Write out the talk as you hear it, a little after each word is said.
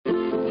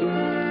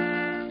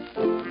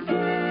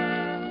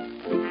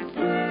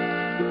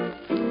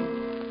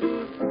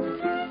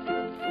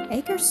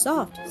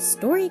Makersoft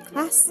Story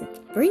Classic,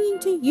 bringing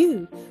to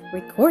you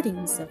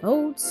recordings of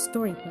old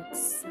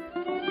storybooks.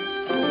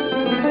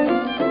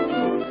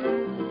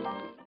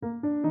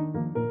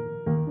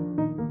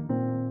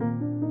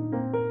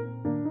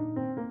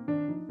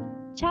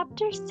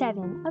 Chapter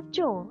 7 of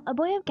Joel, a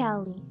Boy of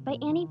Galilee by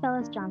Annie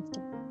Fellis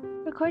Johnston.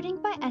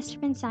 Recording by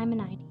Esteban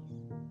Simonides.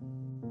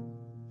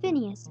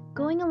 Phineas,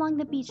 going along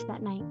the beach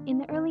that night in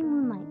the early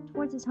moonlight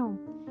towards his home,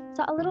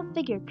 saw a little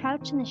figure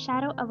crouched in the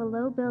shadow of a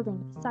low building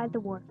beside the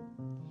wharf.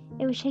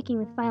 It was shaking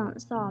with violent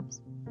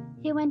sobs.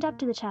 He went up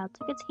to the child,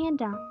 took its hand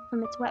down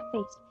from its wet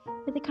face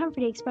with a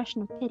comforting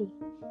expression of pity.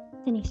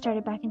 Then he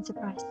started back in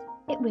surprise.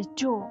 It was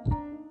Joel.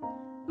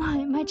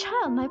 My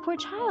child, my poor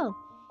child!"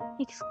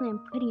 he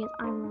exclaimed, putting his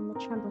arm around the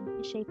trembling,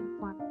 misshapen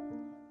form.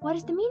 "What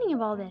is the meaning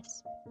of all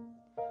this?"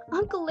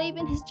 "Uncle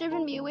Laban has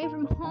driven me away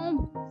from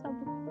home,"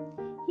 sobbed the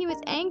boy. "He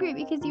was angry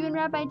because you and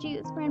Rabbi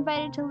Jesus were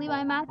invited to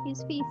Levi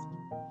Matthew's feast.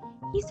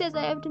 He says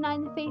I have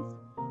denied the faith,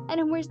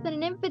 and am worse than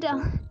an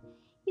infidel.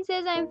 He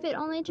says I am fit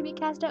only to be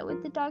cast out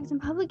with the dogs and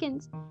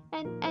publicans,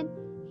 and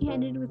he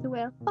ended with a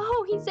wail.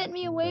 Oh, he sent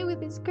me away with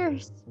his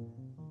curse."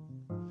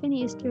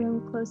 Phineas drew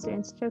him closer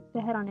and stroked the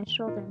head on his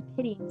shoulder in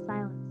pitying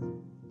silence.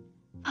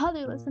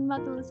 "Fatherless and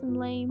motherless and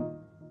lame,"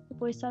 the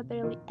boy sobbed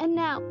bitterly, "and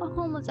now a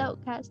homeless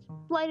outcast,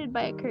 blighted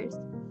by a curse.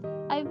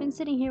 I have been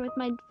sitting here with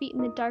my feet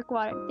in the dark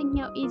water, thinking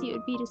how easy it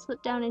would be to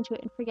slip down into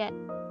it and forget.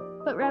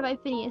 But Rabbi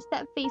Phineas,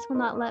 that face will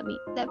not let me,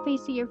 that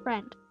face of your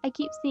friend. I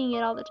keep seeing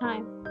it all the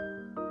time."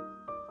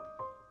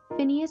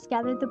 Phineas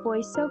gathered the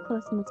boy so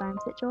close in his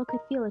arms that Joel could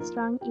feel his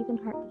strong, even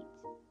heartbeats.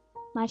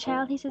 "My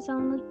child," he said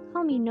solemnly,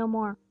 "call me no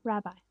more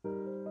Rabbi.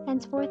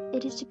 Henceforth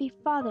it is to be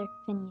Father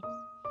Phineas.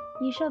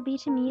 You shall be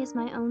to me as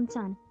my own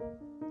son."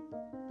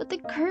 "But the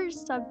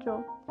curse," sobbed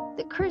Joel,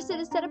 "the curse that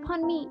is set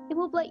upon me, it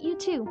will blight you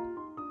too."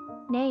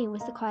 "Nay,"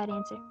 was the quiet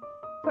answer,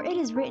 "for it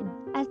is written,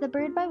 as the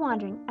bird by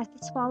wandering, as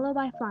the swallow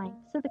by flying,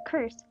 so the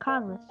curse,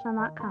 causeless, shall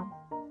not come."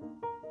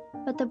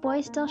 But the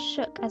boy still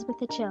shook as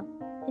with a chill.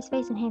 His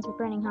face and hands were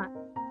burning hot.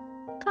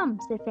 "Come,"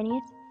 said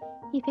Phineas.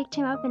 He picked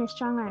him up in his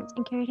strong arms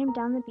and carried him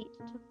down the beach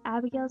to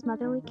Abigail's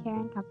motherly care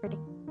and comforting.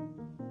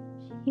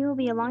 "He will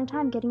be a long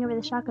time getting over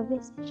the shock of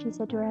this," she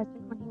said to her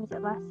husband when he was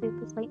at last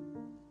soothed asleep.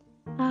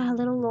 "Ah,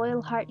 little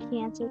loyal heart," he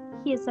answered.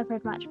 "He has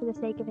suffered much for the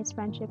sake of his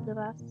friendship with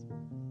us."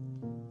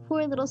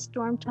 Poor little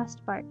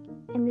storm-tossed bark!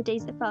 In the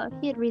days that followed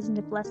he had reason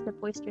to bless the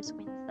boisterous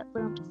winds that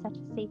blew him to such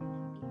a safe and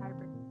happy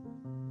harbor.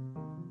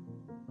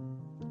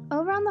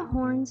 Over on the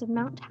horns of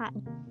Mount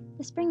Hattin,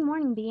 the spring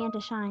morning began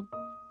to shine.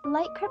 The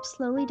light crept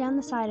slowly down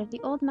the side of the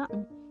old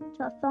mountain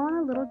till it fell on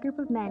a little group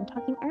of men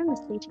talking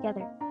earnestly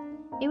together.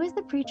 It was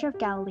the preacher of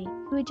Galilee,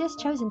 who had just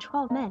chosen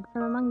 12 men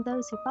from among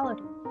those who followed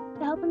him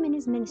to help him in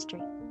his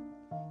ministry.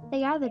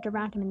 They gathered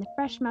around him in the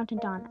fresh mountain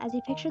dawn as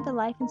he pictured the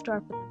life in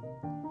store for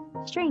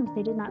them. Strange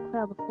they did not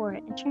quail before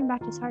it and turn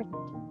back disheartened.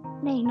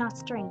 Nay, not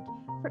strange,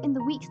 for in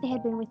the weeks they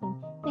had been with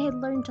him, they had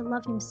learned to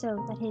love him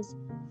so that his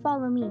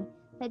 "follow me"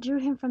 that drew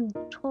him from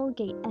the toll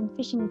gate and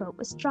fishing boat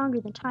was stronger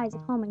than ties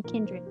of home and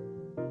kindred.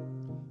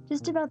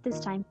 Just about this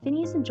time,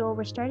 Phineas and Joel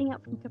were starting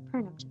out from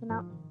Capernaum to the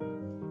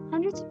mountain.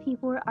 Hundreds of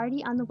people were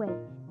already on the way,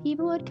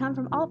 people who had come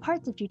from all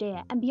parts of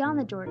Judea and beyond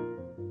the Jordan.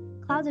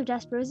 Clouds of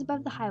dust rose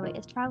above the highway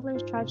as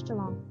travelers trudged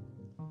along.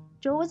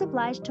 Joel was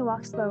obliged to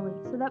walk slowly,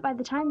 so that by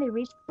the time they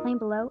reached the plain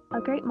below, a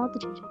great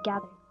multitude had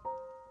gathered.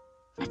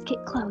 "Let's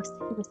get close,"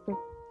 he whispered.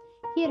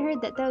 He had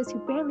heard that those who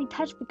barely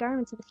touched the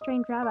garments of a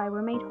strange rabbi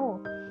were made whole,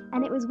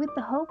 and it was with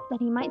the hope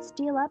that he might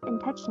steal up and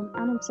touch him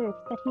unobserved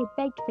that he had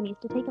begged Phineas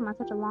to take him on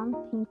such a long,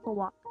 painful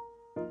walk.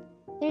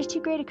 "There is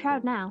too great a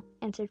crowd now,"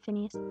 answered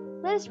Phineas.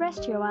 "Let us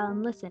rest here a while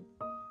and listen.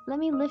 Let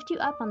me lift you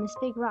up on this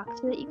big rock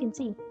so that you can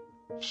see.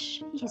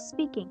 Shh! He is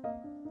speaking."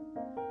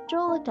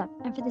 Joel looked up,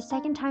 and for the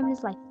second time in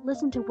his life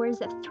listened to words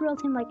that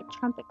thrilled him like a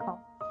trumpet call.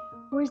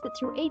 Words that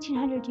through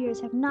 1800 years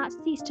have not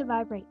ceased to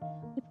vibrate.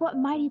 With what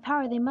mighty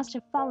power they must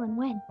have fallen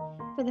when,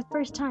 for the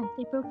first time,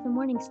 they broke the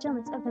morning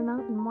stillness of the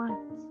mountain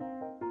wilds.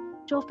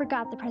 Joel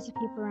forgot the press of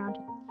people around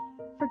him.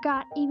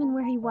 Forgot even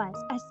where he was,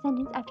 as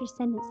sentence after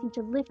sentence seemed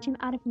to lift him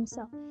out of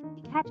himself,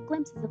 to catch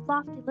glimpses of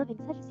lofty living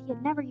such as he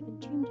had never even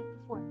dreamed of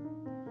before.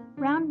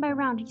 Round by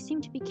round he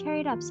seemed to be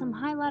carried up some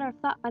high ladder of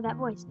thought by that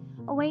voice,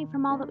 away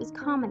from all that was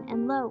common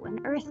and low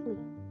and earthly,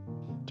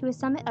 to a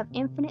summit of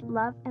infinite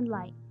love and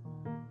light.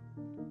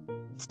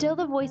 Still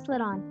the voice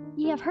led on.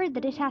 "Ye have heard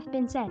that it hath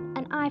been said,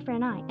 an eye for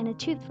an eye, and a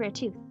tooth for a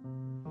tooth."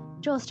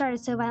 Joel started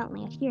so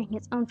violently at hearing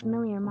his own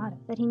familiar motto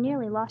that he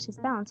nearly lost his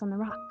balance on the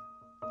rock.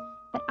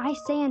 "But I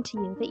say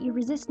unto you, that you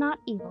resist not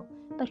evil,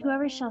 but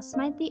whoever shall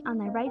smite thee on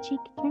thy right cheek,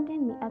 turn to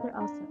him the other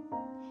also.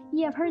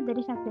 Ye have heard that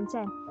it hath been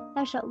said,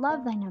 Thou shalt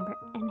love thy neighbor,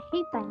 and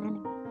hate thine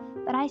enemy.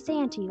 But I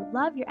say unto you,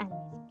 love your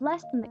enemies,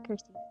 bless them that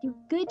curse you, do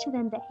good to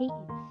them that hate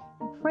you,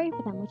 and pray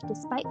for them which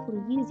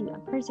despitefully use you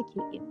and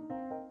persecute you."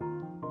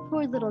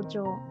 Poor little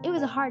Joel! It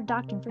was a hard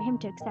doctrine for him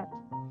to accept.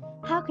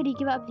 How could he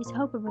give up his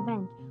hope of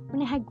revenge,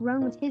 when it had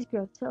grown with his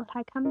growth till it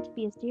had come to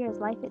be as dear as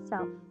life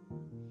itself?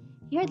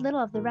 He heard little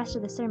of the rest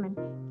of the sermon,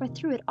 for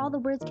through it all the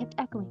words kept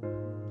echoing.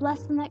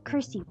 Bless them that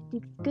curse you,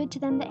 do good to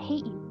them that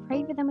hate you,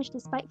 pray for them which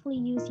despitefully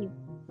use you.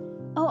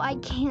 Oh, I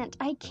can't,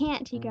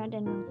 he groaned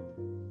inwardly.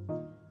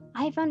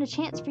 I have found a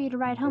chance for you to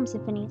ride home,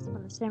 said Phineas,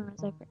 when the sermon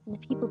was over, and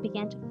the people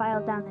began to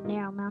file down the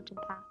narrow mountain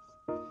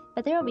paths.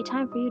 But there will be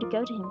time for you to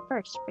go to him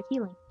first, for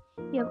healing.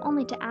 You have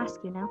only to ask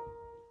you now.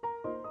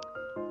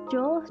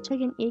 Joel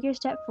took an eager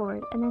step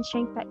forward, and then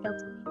shrank back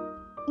guiltily.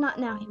 Not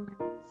now, he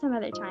murmured. Some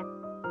other time.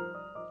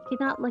 He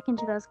could not look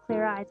into those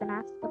clear eyes and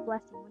ask a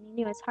blessing when he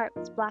knew his heart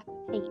was black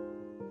with hate.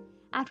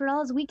 After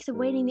all his weeks of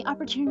waiting, the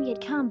opportunity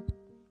had come.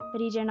 But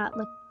he dared not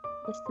look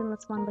the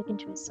sinless one look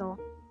into his soul.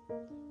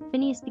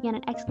 Phineas began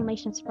an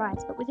exclamation of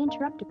surprise, but was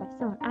interrupted by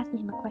someone asking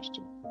him a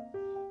question.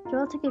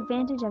 Joel took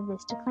advantage of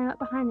this to climb up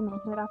behind the man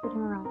who had offered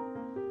him a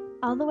ride.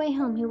 All the way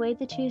home he weighed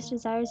the two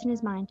desires in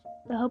his mind,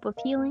 the hope of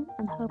healing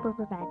and the hope of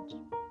revenge.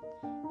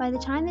 By the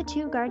time the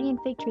two guardian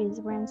fig trees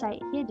were in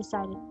sight, he had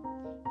decided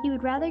he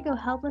would rather go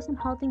helpless and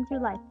halting through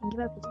life than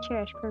give up his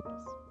cherished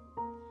purpose.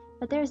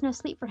 But there was no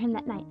sleep for him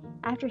that night.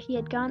 After he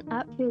had gone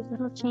up to his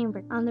little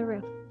chamber on the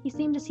roof, he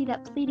seemed to see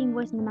that pleading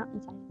voice in the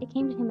mountainside. It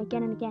came to him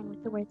again and again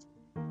with the words,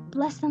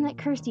 "Bless them that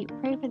curse you,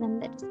 pray for them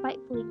that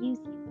despitefully use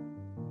you."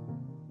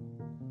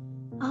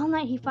 All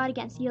night he fought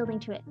against yielding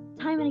to it.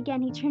 Time and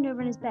again he turned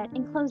over in his bed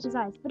and closed his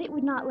eyes, but it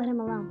would not let him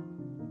alone.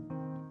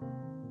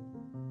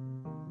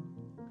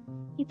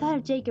 He thought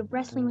of Jacob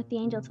wrestling with the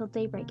angel till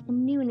daybreak,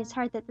 and knew in his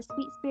heart that the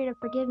sweet spirit of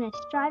forgiveness,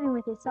 striving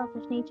with his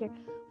selfish nature,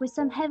 was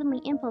some heavenly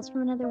impulse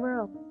from another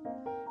world.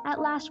 At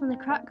last, when the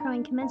cock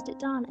crowing commenced at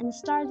dawn, and the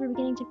stars were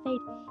beginning to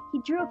fade, he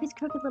drew up his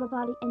crooked little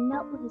body and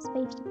knelt with his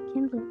face to the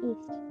kindling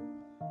east.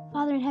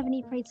 Father in heaven,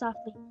 he prayed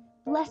softly,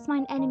 bless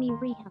mine enemy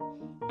Rehum,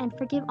 and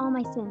forgive all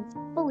my sins,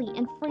 fully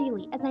and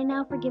freely, as I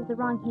now forgive the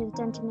wrong he has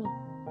done to me.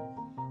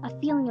 A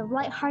feeling of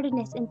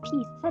light-heartedness and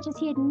peace, such as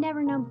he had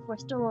never known before,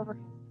 stole over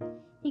him.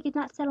 He could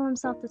not settle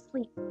himself to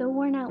sleep, though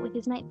worn out with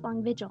his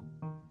night-long vigil.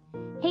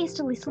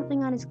 Hastily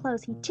slipping on his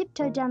clothes, he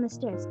tiptoed down the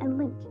stairs, and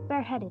limped,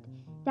 bareheaded,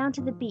 down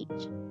to the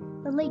beach.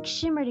 The lake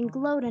shimmered and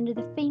glowed under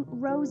the faint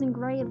rose and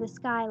gray of the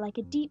sky like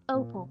a deep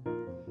opal.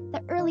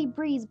 The early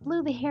breeze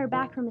blew the hair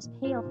back from his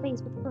pale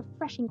face with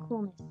refreshing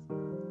coolness.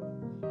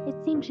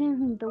 It seemed to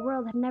him the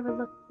world had never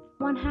looked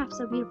one half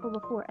so beautiful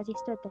before as he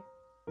stood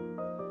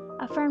there.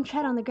 A firm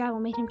tread on the gravel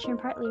made him turn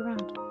partly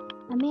around.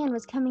 A man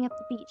was coming up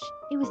the beach.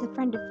 It was the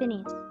friend of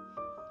Phineas.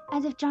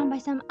 As if drawn by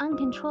some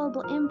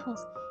uncontrollable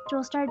impulse,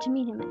 Joel started to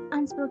meet him, an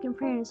unspoken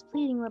prayer in his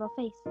pleading little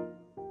face.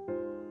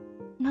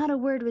 Not a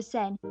word was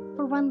said.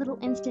 For one little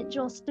instant,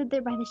 Joel stood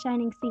there by the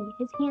shining sea,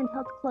 his hand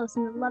held close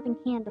in the loving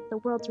hand of the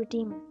world's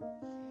Redeemer.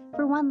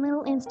 For one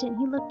little instant,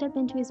 he looked up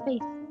into his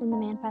face, then the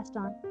man passed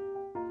on.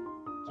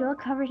 Joel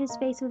covered his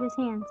face with his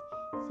hands,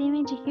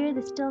 seeming to hear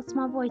the still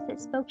small voice that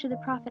spoke to the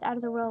prophet out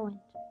of the whirlwind.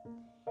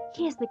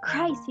 "He is the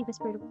Christ," he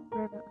whispered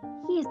reverently.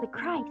 "He is the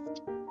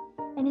Christ."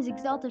 In his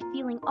exalted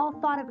feeling, all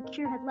thought of a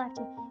cure had left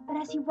him, but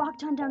as he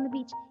walked on down the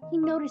beach, he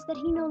noticed that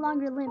he no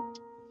longer limped.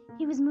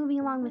 He was moving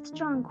along with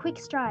strong, quick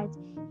strides.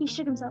 He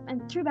shook himself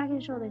and threw back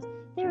his shoulders.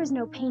 There was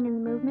no pain in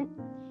the movement.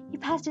 He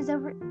passed his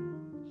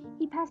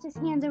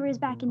hands over his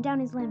back and down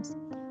his limbs.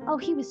 Oh,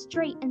 he was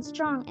straight and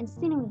strong and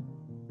sinewy.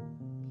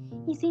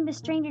 He seemed a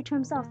stranger to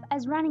himself,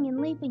 as running and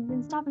leaping,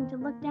 then stopping to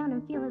look down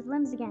and feel his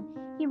limbs again,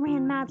 he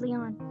ran madly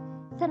on.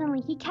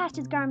 Suddenly, he cast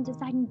his garments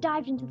aside and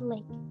dived into the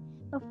lake.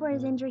 Before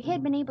his injury, he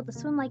had been able to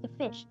swim like a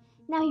fish.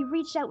 Now he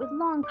reached out with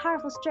long,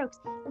 powerful strokes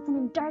that sent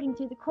him darting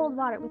through the cold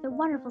water with a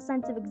wonderful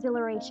sense of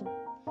exhilaration.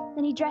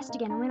 Then he dressed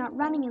again and went on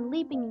running and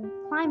leaping and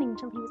climbing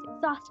until he was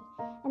exhausted,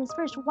 and his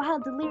first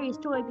wild, delirious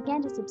joy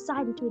began to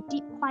subside into a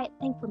deep, quiet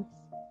thankfulness.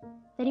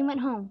 Then he went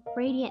home,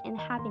 radiant in the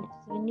happiness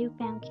of a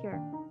new-found cure.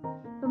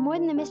 But more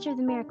than the mystery of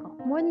the miracle,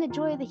 more than the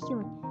joy of the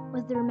healing,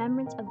 was the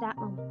remembrance of that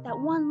moment, that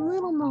one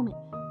little moment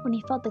when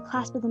he felt the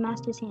clasp of the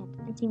Master's hand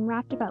and seemed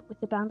wrapped about with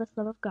the boundless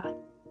love of God.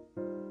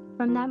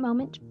 From that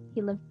moment,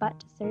 he lived but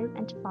to serve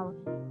and to follow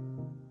him.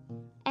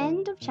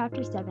 End of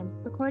chapter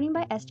 7. Recording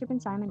by Esther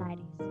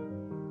Ben-Simonides.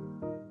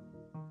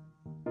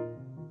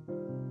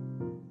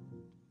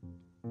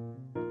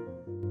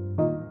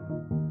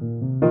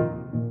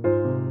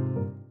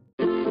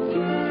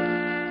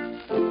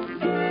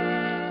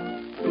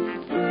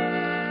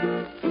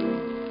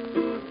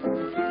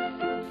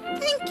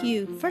 Thank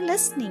you for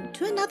listening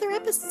to another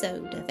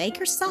episode of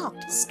Acre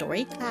Salt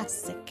Story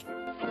Classic.